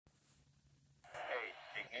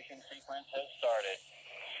Ignition sequence has started.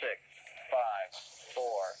 6, 5, 4,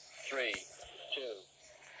 3, 2,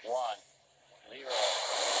 1, 0.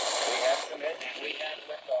 We have commit and we have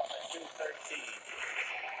liftoff at 2:13.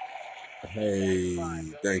 Hey,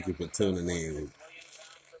 thank you for tuning in.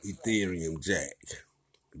 Ethereum Jack,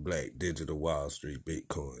 Black Digital Wall Street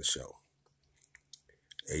Bitcoin Show,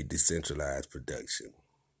 a decentralized production.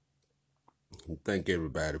 Thank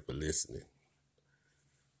everybody for listening.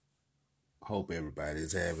 Hope everybody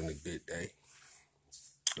is having a good day,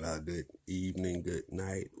 good evening, good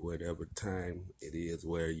night, whatever time it is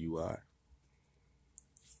where you are.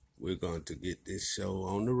 We're going to get this show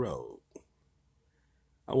on the road.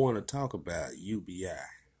 I want to talk about UBI.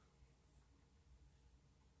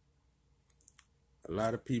 A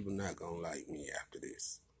lot of people not going to like me after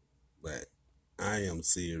this, but I am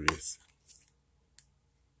serious.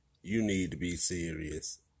 You need to be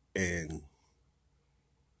serious, and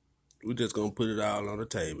we're just going to put it all on the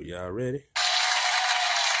table. Y'all ready?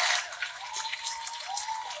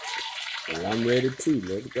 Well, I'm ready too.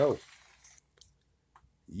 Let's go.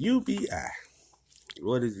 UBI.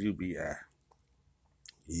 What is UBI?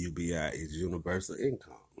 UBI is universal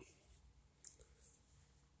income.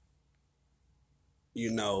 You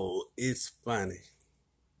know, it's funny.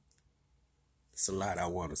 It's a lot I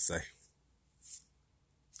want to say.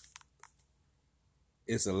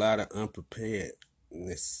 It's a lot of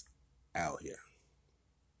unpreparedness out here.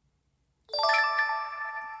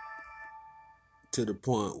 To the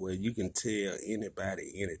point where you can tell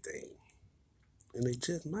anybody anything, and they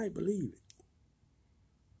just might believe it.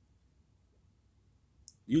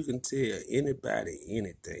 You can tell anybody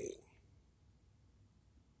anything,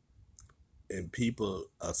 and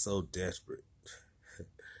people are so desperate.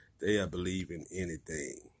 They are believing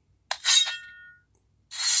anything.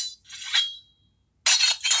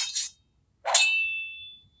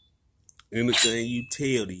 Anything you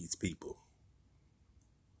tell these people.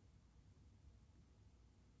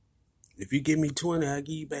 If you give me 20, I'll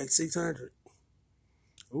give you back 600.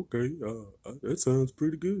 Okay, that sounds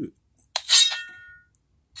pretty good.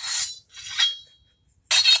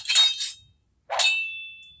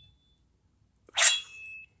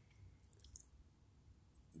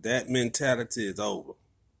 That mentality is over.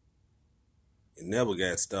 It never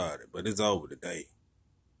got started, but it's over today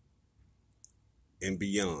and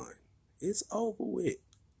beyond. It's over with.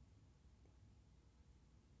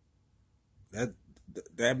 That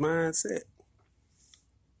mindset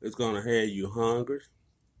is going to have you hungry.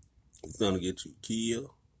 It's going to get you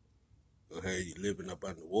killed. It's going to have you living up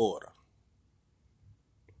underwater.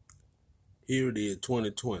 Here it is,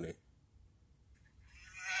 2020.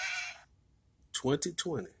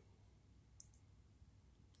 2020.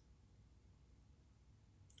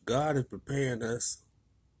 God is preparing us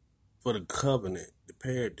for the covenant, the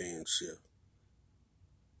paradigm shift.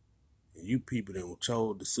 And you people that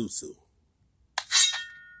chose the susu.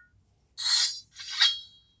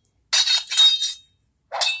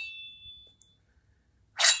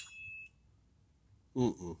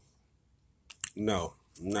 No,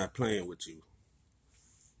 I'm not playing with you.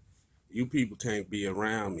 You people can't be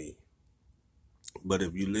around me. But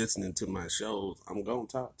if you're listening to my shows, I'm going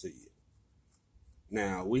to talk to you.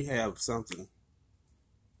 Now, we have something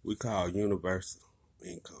we call universal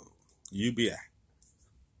income, UBI.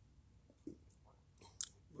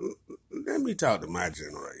 Let me talk to my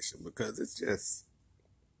generation because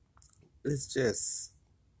it's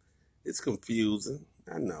confusing.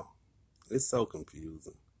 I know. It's so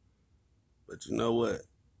confusing. But you know what?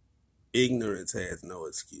 Ignorance has no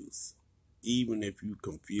excuse. Even if you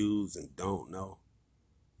confused and don't know,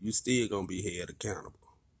 you still gonna be held accountable.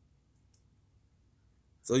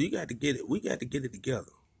 So you got to get it. We got to get it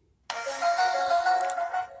together.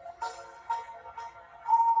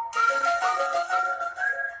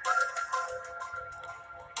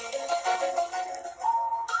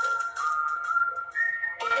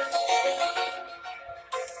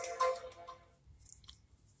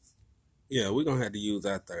 Yeah, we're gonna have to use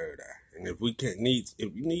our third eye. And if you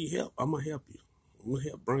need help, I'm gonna help you. I'm gonna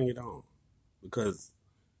help bring it on. Because,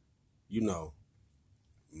 you know,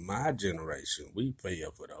 my generation, we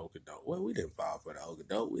fell for the okey doke. Well, we didn't fall for the okey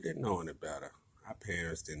doke. We didn't know any better. Our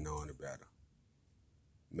parents didn't know any better.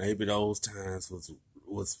 Maybe those times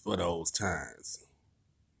was for those times.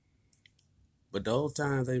 But those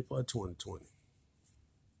times ain't for 2020.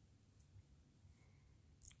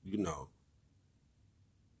 You know,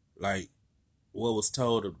 like what was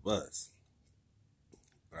told of us.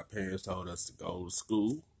 Our parents told us to go to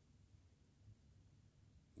school,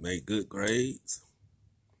 make good grades,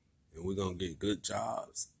 and we're going to get good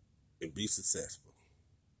jobs and be successful.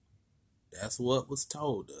 That's what was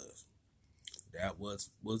told us. That was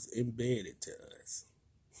embedded to us.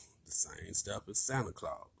 The same stuff as Santa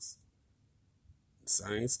Claus. The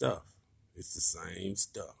same stuff. It's the same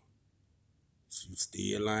stuff. You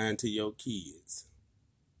still lying to your kids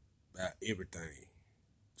about everything.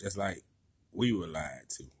 Just like we were lied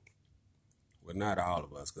to. Well, not all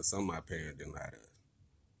of us, because some of my parents didn't lie to us.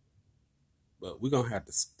 But we're going to have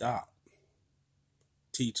to stop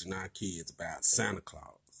teaching our kids about Santa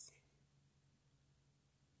Claus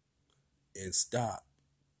and stop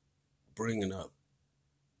bringing up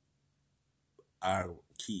our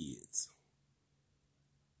kids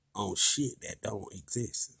on shit that don't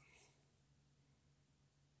exist.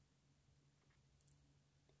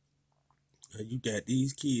 Now you got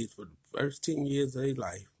these kids for the first 10 years of their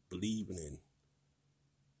life believing in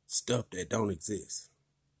stuff that don't exist.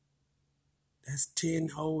 That's 10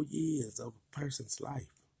 whole years of a person's life.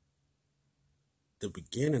 The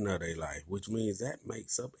beginning of their life, which means that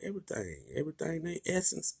makes up everything. Everything, their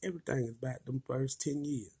essence, everything is about them first 10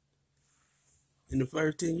 years. In the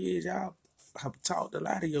first 10 years, y'all have taught a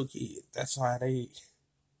lot of your kids. That's why they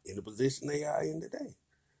in the position they are in today.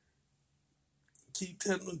 Keep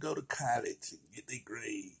telling them to go to college and get their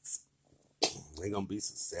grades. They're going to be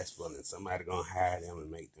successful and somebody going to hire them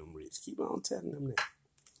and make them rich. Keep on telling them that.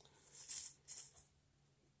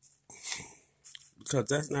 Because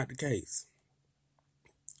that's not the case.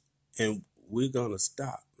 And we're going to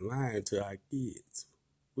stop lying to our kids.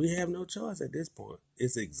 We have no choice at this point.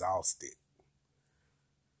 It's exhausted.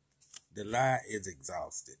 The lie is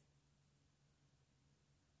exhausted.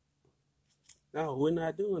 No, we're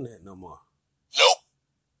not doing that no more. Nope.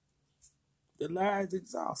 The lie is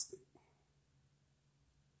exhausted.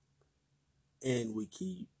 And we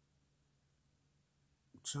keep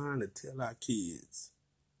trying to tell our kids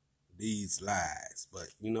these lies. But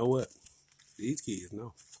you know what? These kids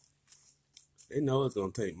know. They know it's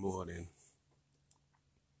going to take more than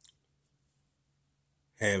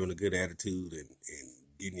having a good attitude and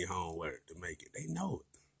getting your homework to make it. They know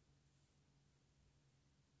it.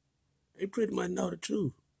 They pretty much know the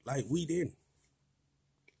truth, like we didn't.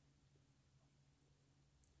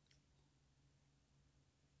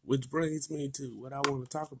 Which brings me to what I want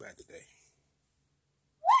to talk about today.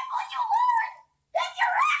 What will you learn? That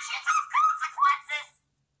your actions have consequences.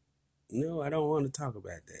 No, I don't want to talk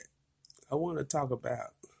about that. I want to talk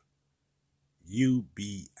about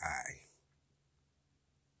UBI,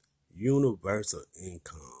 Universal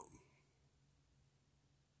Income.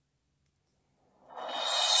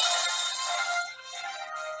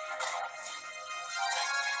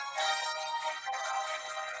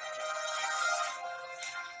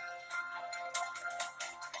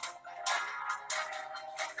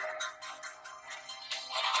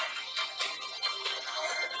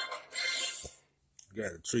 You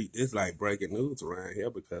got to treat this like breaking news around here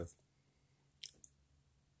because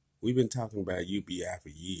we've been talking about UBI for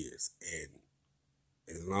years, and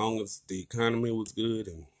as long as the economy was good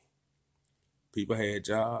and people had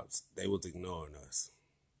jobs, they was ignoring us.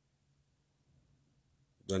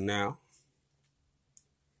 But now,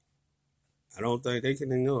 I don't think they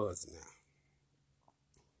can ignore us now.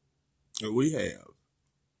 And we have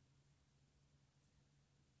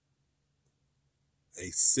a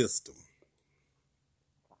system,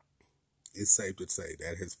 it's safe to say,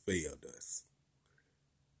 that has failed us.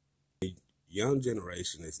 The young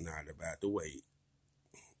generation is not about to wait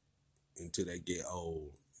until they get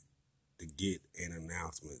old to get an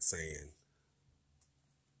announcement saying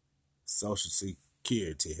Social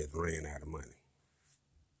Security has ran out of money.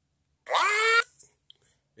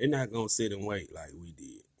 They're not going to sit and wait like we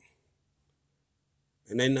did.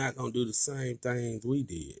 And they're not going to do the same things we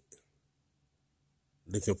did,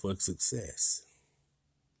 looking for success.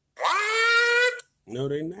 No,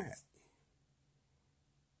 they're not.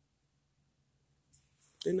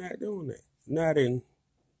 They're not doing that. Not in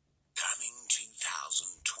Coming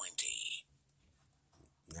 2020.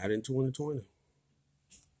 Not in 2020.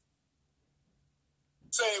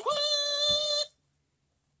 Say what?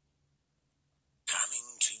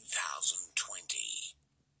 Coming 2020.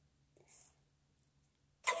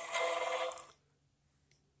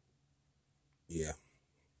 Yeah.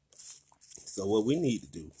 So what we need to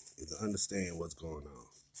do is understand what's going on.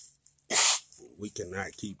 We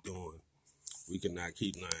cannot keep lying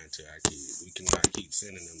to our kids. We cannot keep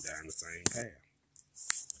sending them down the same path.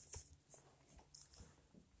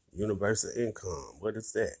 Universal income. What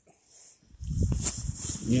is that?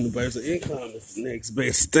 Universal income is the next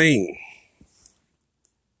best thing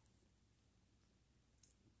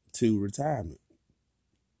to retirement.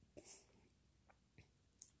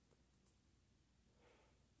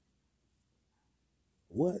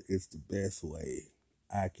 What is the best way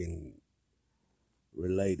I can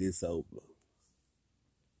relay this over.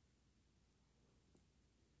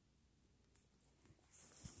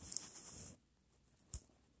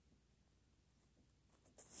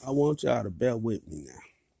 I want y'all to bear with me now,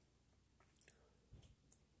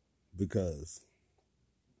 because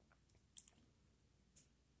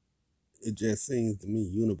it just seems to me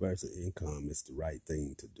universal income is the right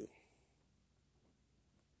thing to do.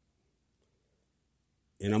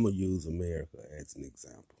 And I'm going to use America as an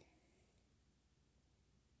example.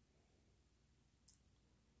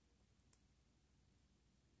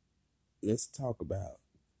 Let's talk about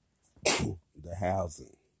the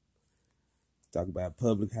housing. Talk about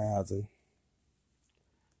public housing.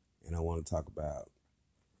 And I want to talk about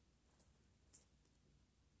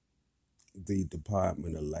the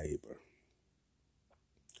Department of Labor.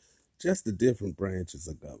 Just the different branches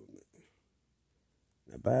of government.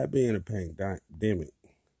 Now, by being a pandemic,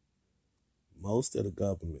 most of the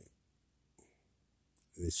government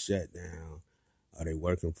is shut down or they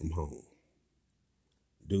working from home.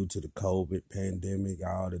 Due to the COVID pandemic,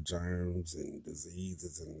 all the germs and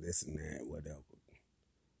diseases and this and that, whatever.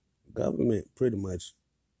 Government, pretty much,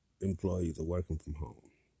 employees are working from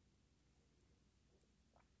home.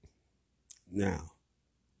 Now,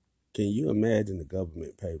 can you imagine the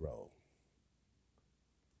government payroll?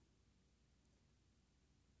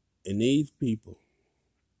 And these people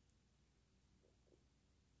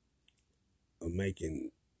are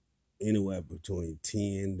making anywhere between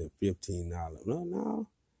 $10 to $15. No.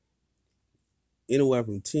 Anywhere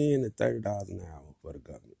from $10 to $30 an hour for the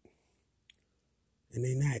government. And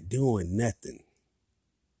they're not doing nothing,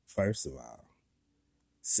 first of all.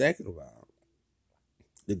 Second of all,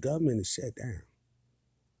 the government is shut down.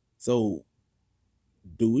 So,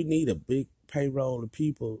 do we need a big payroll of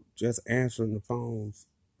people just answering the phones,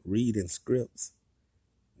 reading scripts?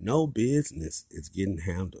 No business is getting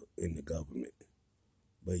handled in the government.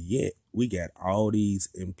 But yet, we got all these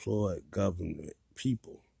employed government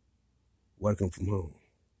people working from home.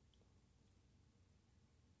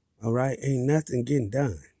 All right? Ain't nothing getting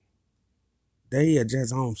done. They are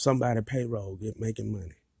just on somebody's payroll making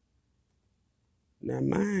money. Now,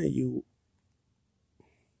 mind you,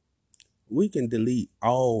 we can delete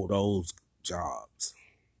all those jobs.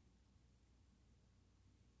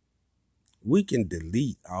 We can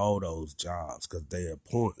delete all those jobs because they are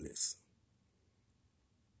pointless.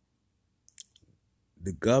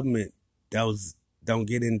 The government don't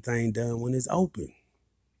get anything done when it's open.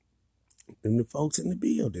 And the folks in the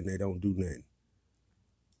building, they don't do nothing.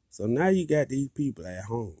 So now you got these people at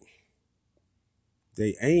home.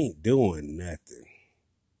 They ain't doing nothing.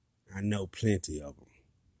 I know plenty of them.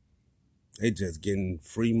 They just getting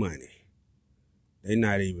free money. They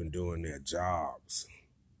not even doing their jobs.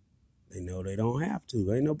 They know they don't have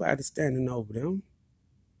to. Ain't nobody standing over them.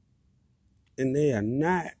 And they are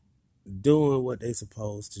not doing what they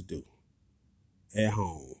supposed to do at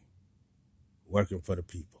home, working for the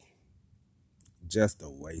people. Just a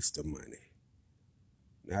waste of money.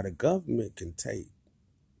 Now the government can take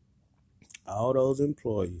all those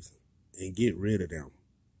employees and get rid of them.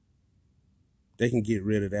 They can get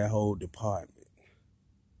rid of that whole department.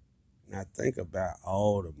 Now think about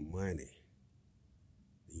all the money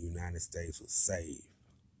the United States would save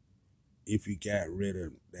if you got rid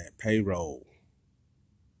of that payroll.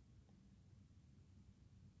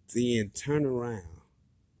 Then turn around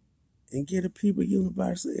and get the people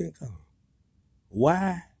universal income.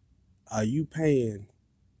 Why are you paying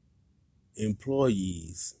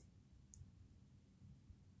employees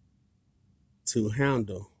to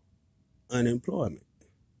handle unemployment?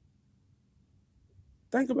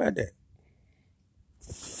 Think about that.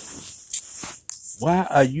 Why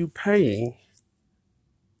are you paying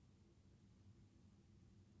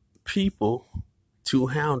people to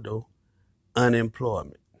handle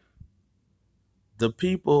unemployment? The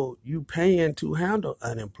people you paying to handle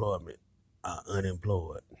unemployment are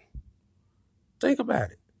unemployed. Think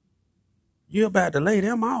about it. You're about to lay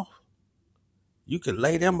them off. You could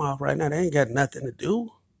lay them off right now. They ain't got nothing to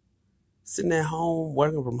do. Sitting at home,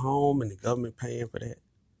 working from home, and the government paying for that.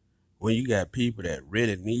 When you got people that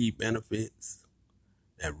really need benefits,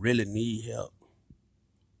 that really need help,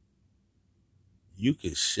 you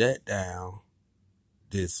could shut down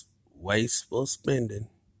this wasteful spending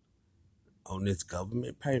on this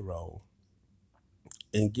government payroll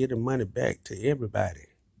and get the money back to everybody.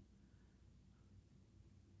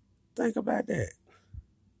 Think about that.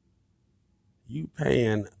 You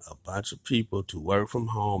paying a bunch of people to work from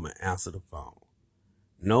home and answer the phone.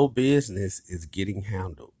 No business is getting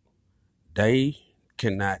handled. They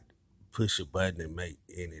cannot push a button and make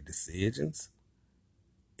any decisions.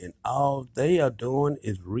 And all they are doing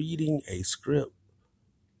is reading a script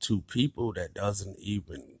to people that doesn't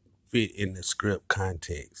even fit in the script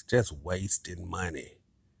context, just wasting money,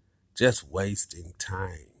 just wasting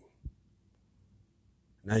time.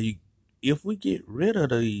 Now, if we get rid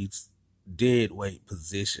of these dead weight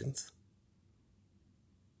positions,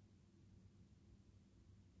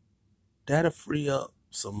 that'll free up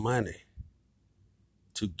some money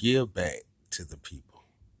to give back to the people.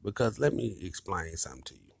 Because let me explain something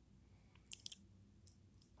to you.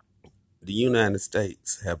 The United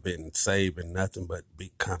States have been saving nothing but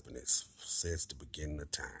big companies since the beginning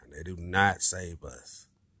of time. They do not save us.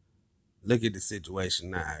 Look at the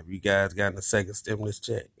situation now. Have you guys gotten a second stimulus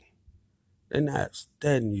check? They're not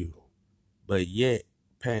studying you. But yet,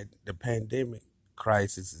 the pandemic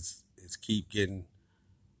crisis is keep getting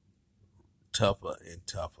tougher and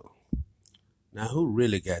tougher. Now, who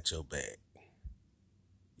really got your back?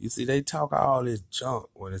 You see, they talk all this junk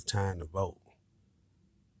when it's time to vote.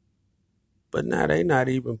 But now they not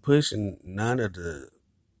even pushing nothing.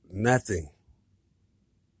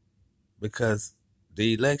 Because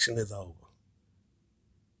the election is over.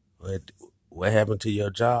 What happened to your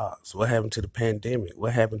jobs? What happened to the pandemic?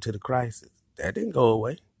 What happened to the crisis? That didn't go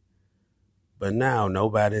away. But now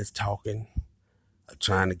nobody's talking or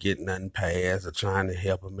trying to get nothing passed or trying to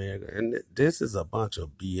help America. And this is a bunch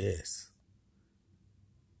of BS.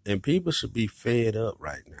 And people should be fed up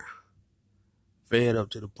right now. Fed up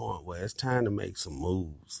to the point where it's time to make some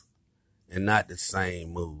moves. And not the same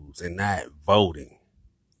moves. And not voting.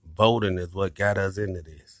 Voting is what got us into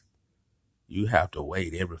this. You have to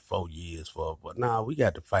wait every 4 years for it. But now we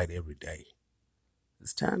got to fight every day.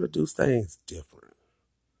 It's time to do things different.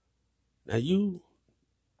 Now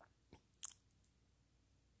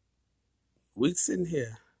we sitting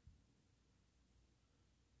here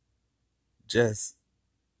just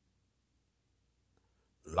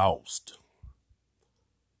lost.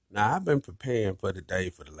 Now, I've been preparing for the day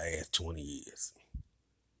for the last 20 years.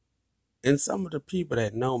 And some of the people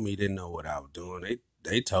that know me didn't know what I was doing.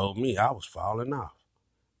 They told me I was falling off.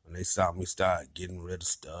 When they saw me start getting rid of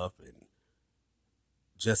stuff and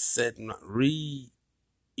just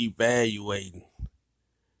re-evaluating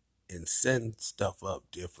and setting stuff up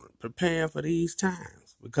different. Preparing for these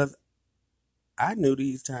times. Because I knew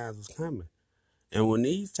these times was coming. And when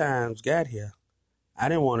these times got here, I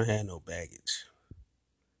didn't want to have no baggage.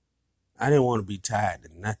 I didn't want to be tied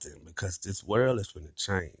to nothing because this world is going to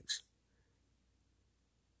change.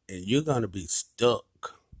 And you're going to be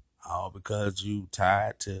stuck all because you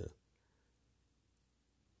tied to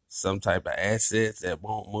some type of assets that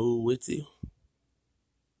won't move with you.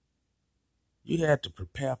 You had to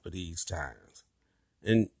prepare for these times.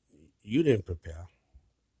 And you didn't prepare.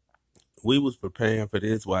 We was preparing for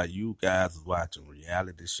this while you guys was watching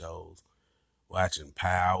reality shows, watching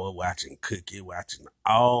Power, watching Cookie, watching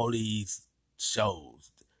all these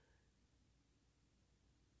shows.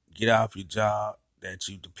 Get off your job that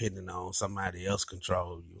you depending on somebody else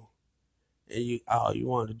control you. And all you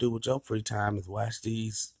want to do with your free time is watch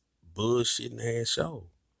these bullshitting ass shows.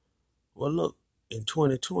 Well, look, in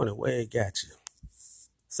 2020, where it got you?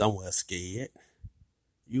 Somewhere scared.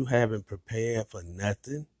 You haven't prepared for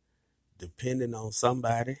nothing, depending on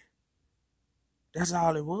somebody. That's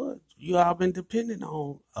all it was. You all been depending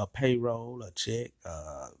on a payroll, a check,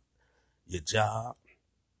 your job.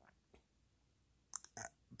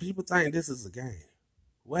 People think this is a game.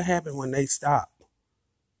 What happened when they stop?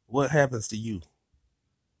 What happens to you?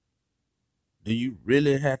 Do you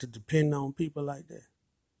really have to depend on people like that?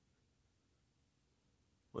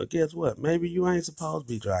 Well, guess what? Maybe you ain't supposed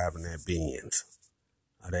to be driving that Benz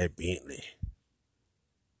or that Bentley.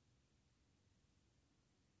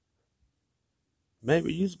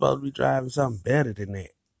 Maybe you supposed to be driving something better than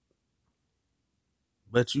that.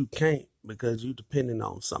 But you can't because you depending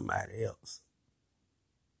on somebody else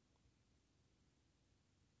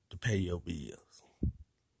to pay your bills.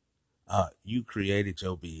 You created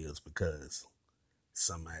your bills because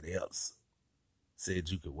somebody else said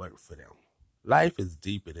you could work for them. Life is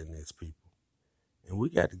deeper than this, people. And we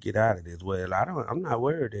got to get out of this. Well, I'm not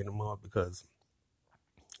worried anymore because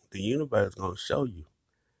the universe is going to show you.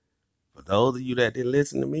 For those of you that didn't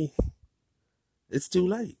listen to me, it's too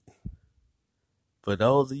late. For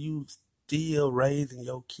those of you still raising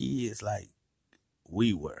your kids like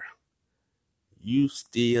we were, you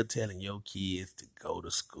still telling your kids to go to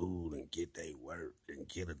school and get their work and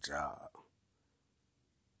get a job.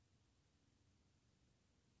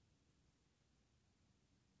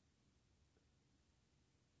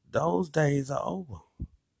 Those days are over.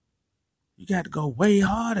 You got to go way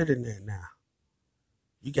harder than that now.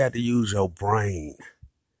 You got to use your brain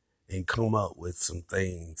and come up with some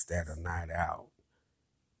things that are not out.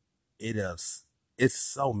 It'll It's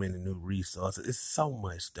so many new resources. It's so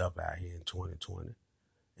much stuff out here in 2020.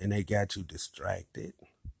 And they got you distracted.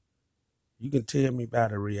 You can tell me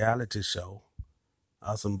about a reality show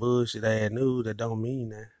or some bullshit ass news that don't mean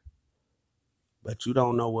that. But you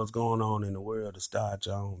don't know what's going on in the world to start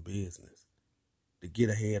your own business, to get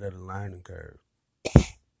ahead of the learning curve.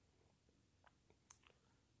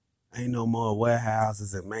 Ain't no more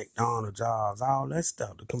warehouses and McDonald's jobs, all that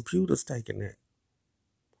stuff. The computer's taking that.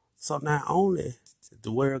 So not only is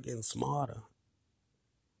the world getting smarter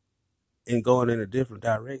and going in a different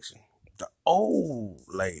direction, the old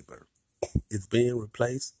labor is being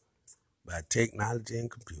replaced by technology and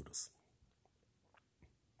computers.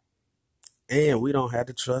 And we don't have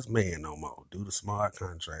to trust man no more due to smart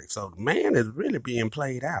contracts. So man is really being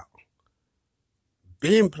played out.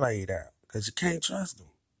 Been played out because you can't trust them.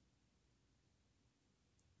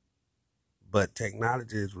 But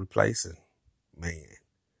technology is replacing man.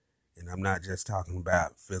 And I'm not just talking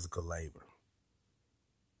about physical labor.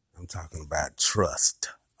 I'm talking about trust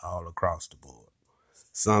all across the board.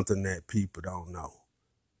 Something that people don't know.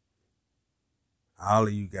 All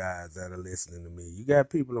of you guys that are listening to me, you got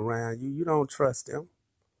people around you, you don't trust them.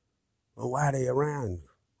 Well, why are they around you?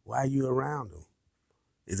 Why are you around them?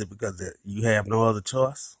 Is it because you have no other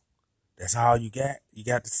choice? That's all you got? You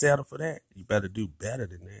got to settle for that? You better do better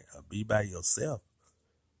than that or be by yourself.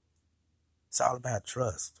 It's all about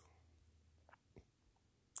trust.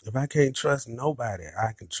 If I can't trust nobody,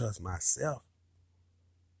 I can trust myself.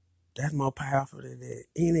 That's more powerful than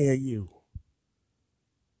any of you.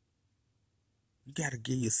 You got to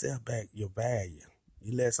give yourself back your value.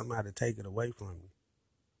 You let somebody take it away from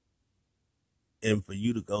you. And for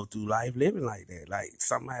you to go through life living like that, like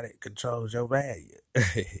somebody controls your value.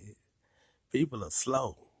 People are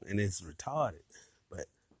slow and it's retarded. But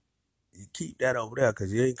you keep that over there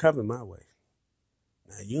because you ain't coming my way.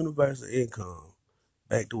 Now, universal income,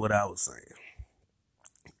 back to what I was saying.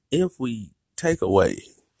 If we take away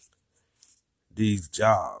these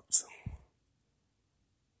jobs,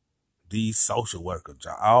 these social worker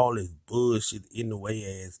jobs, all this bullshit in the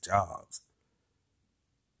way ass jobs,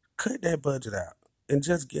 cut that budget out and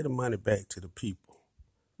just get the money back to the people.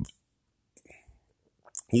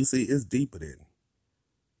 You see, it's deeper than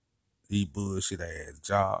these bullshit ass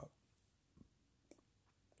jobs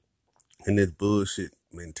and this bullshit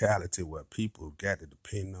mentality where people got to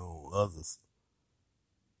depend on others.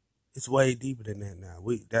 It's way deeper than that now.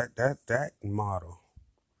 That model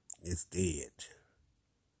is dead.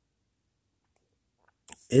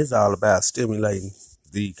 It's all about stimulating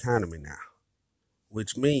the economy now,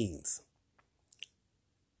 which means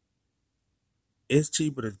it's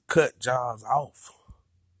cheaper to cut jobs off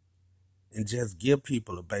and just give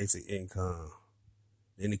people a basic income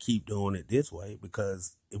than to keep doing it this way,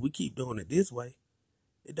 because if we keep doing it this way,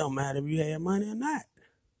 it don't matter if you have money or not.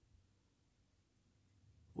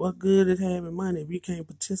 What good is having money if you can't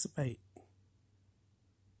participate?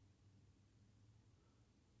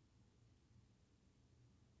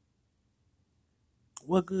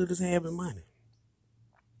 What good is having money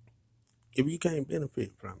if you can't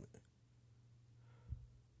benefit from it?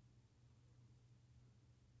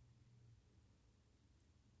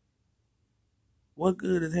 What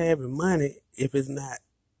good is having money if it's not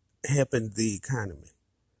helping the economy?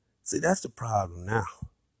 See, that's the problem now.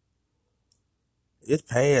 It's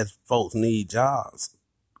past folks need jobs.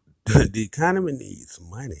 The economy needs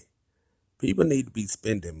money. People need to be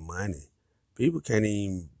spending money. People can't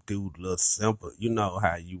even do little simple, you know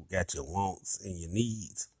how you got your wants and your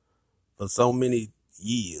needs. For so many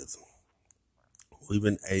years, we've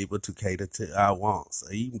been able to cater to our wants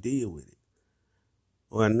or even deal with it.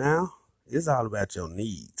 Well, now, it's all about your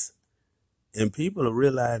needs. And people are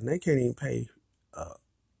realizing they can't even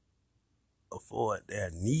afford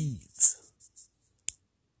their needs.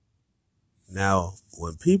 Now,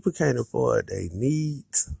 when people can't afford their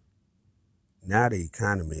needs, now the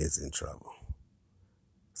economy is in trouble.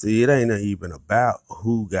 See, it ain't even about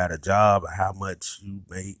who got a job or how much you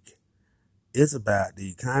make. It's about the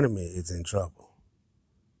economy is in trouble.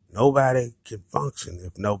 Nobody can function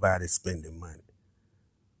if nobody's spending money.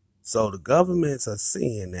 So the governments are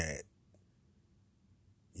seeing that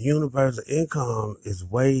universal income is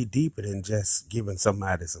way deeper than just giving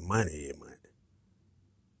somebody some money every month.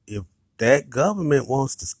 If that government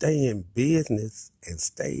wants to stay in business and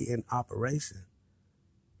stay in operation,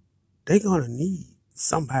 they're going to need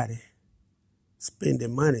somebody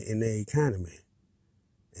spending money in their economy.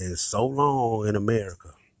 And so long in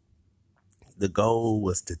America, the goal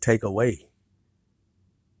was to take away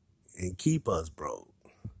and keep us broke.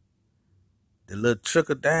 The little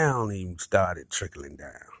trickle down even started trickling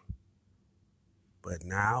down. But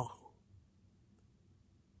now,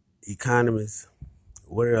 economists,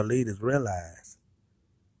 world leaders realized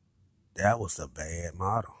that was a bad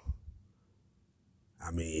model.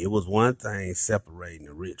 I mean, it was one thing separating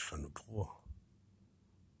the rich from the poor.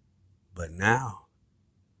 But now,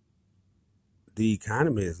 the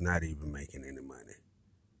economy is not even making any money.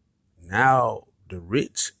 Now, the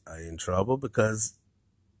rich are in trouble because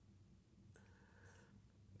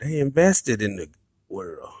they invested in the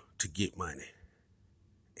world to get money.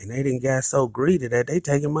 And they didn't get so greedy that they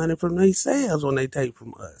taking money from themselves when they take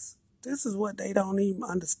from us. This is what they don't even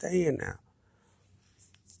understand now.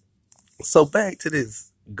 So back to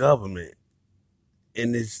this government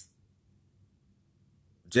and this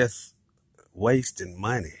just wasting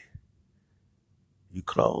money. You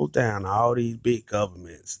close down all these big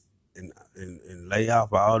governments and lay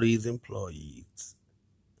off all these employees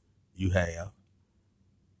you have.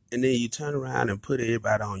 And then you turn around and put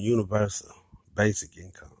everybody on universal basic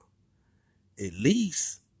income. At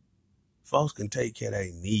least folks can take care of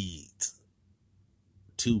their needs.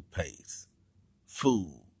 Toothpaste,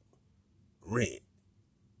 food, rent.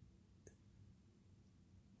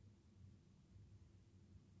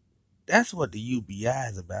 That's what the UBI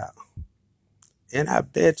is about. And I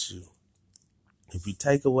bet you, if you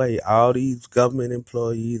take away all these government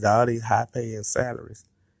employees, all these high-paying salaries,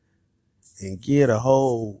 and give the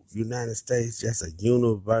whole United States just a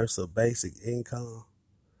universal basic income,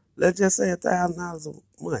 let's just say $1,000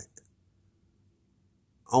 a month,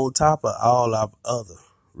 on top of all our other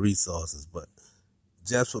resources. But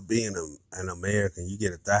just for being an American, you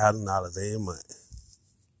get $1,000 every month,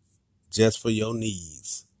 just for your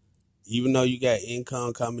needs. Even though you got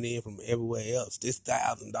income coming in from everywhere else, this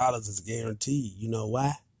 $1,000 is guaranteed. You know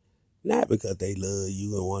why? Not because they love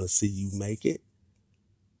you and want to see you make it.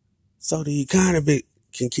 So the economy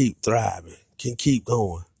can keep thriving, can keep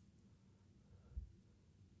going.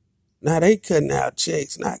 Now they cutting out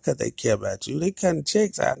checks, not because they care about you. They cutting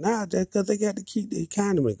checks out now just because they got to keep the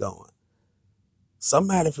economy going.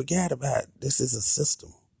 Somebody forgot about this is a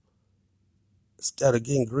system. Instead of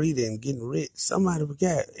getting greedy and getting rich, somebody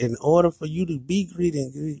forgot. In order for you to be greedy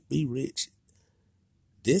and be rich,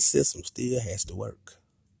 this system still has to work.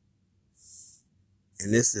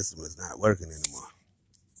 And this system is not working anymore.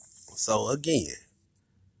 So again,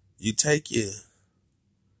 you take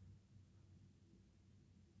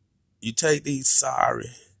these sorry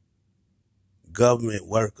government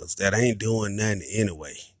workers that ain't doing nothing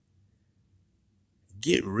anyway.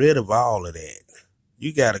 Get rid of all of that.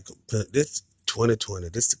 You gotta put this 2020,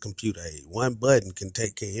 this is the computer age. One button can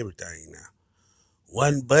take care of everything now.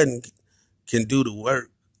 One button can do the work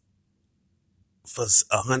for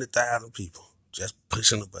 100,000 people. Just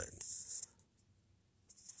pushing a button.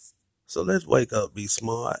 So let's wake up, be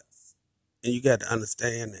smart, and you got to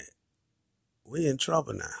understand that we're in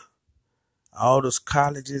trouble now. All those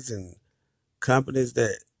colleges and companies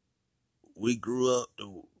that we grew up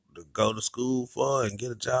to go to school for and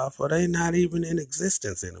get a job for, they not even in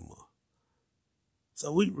existence anymore.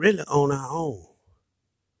 So we really on our own.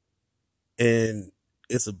 And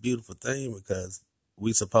it's a beautiful thing because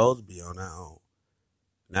we supposed to be on our own.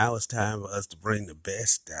 Now it's time for us to bring the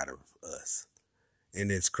best out of us. And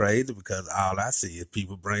it's crazy because all I see is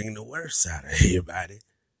people bringing the worst out of everybody.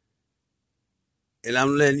 And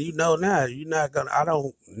I'm letting you know now, I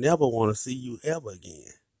don't never want to see you ever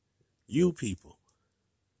again. You people.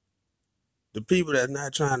 The people that's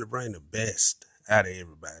not trying to bring the best out of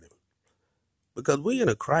everybody. Because we in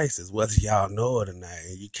a crisis, whether y'all know it or not.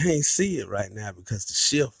 And you can't see it right now because the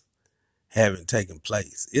shift haven't taken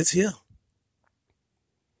place. It's here.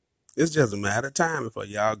 It's just a matter of time before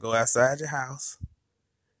y'all go outside your house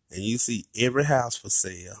and you see every house for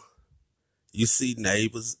sale. You see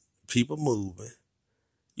neighbors, people moving.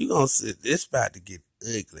 You're going to see it's about to get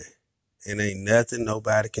ugly. And ain't nothing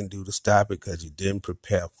nobody can do to stop it because you didn't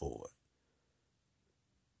prepare for it.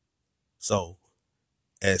 So,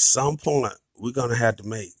 at some point, we're going to have to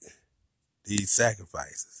make these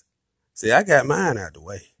sacrifices. See, I got mine out the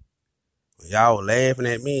way. When y'all were laughing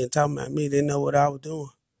at me and talking about me, didn't know what I was doing.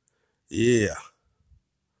 Yeah.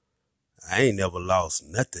 I ain't never lost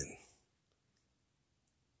nothing.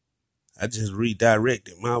 I just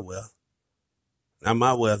redirected my wealth. Now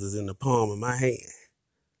my wealth is in the palm of my hand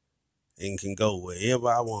and can go wherever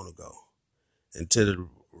I want to go. And to the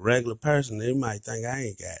regular person, they might think I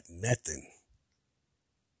ain't got nothing.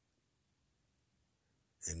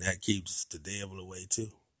 And that keeps the devil away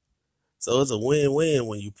too. So it's a win-win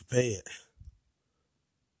when you prepared.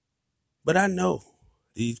 But I know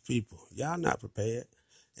these people, y'all not prepared.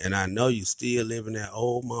 And I know you still living that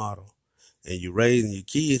old model and you raising your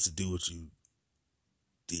kids to do what you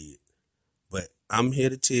did. But I'm here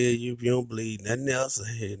to tell you, if you don't believe nothing else or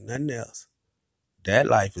hear nothing else, that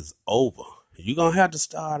life is over. You're going to have to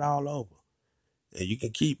start all over. And you can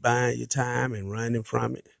keep buying your time and running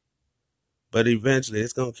from it, but eventually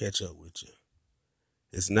it's going to catch up with you.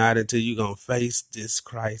 It's not until you're going to face this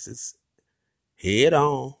crisis head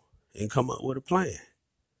on and come up with a plan.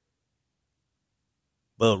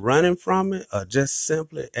 But running from it or just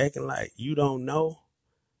simply acting like you don't know,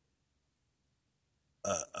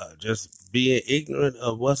 just being ignorant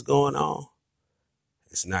of what's going on,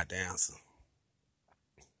 it's not the answer.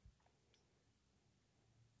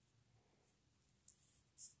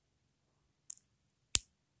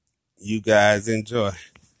 You guys enjoy.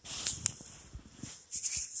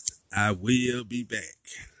 I will be back.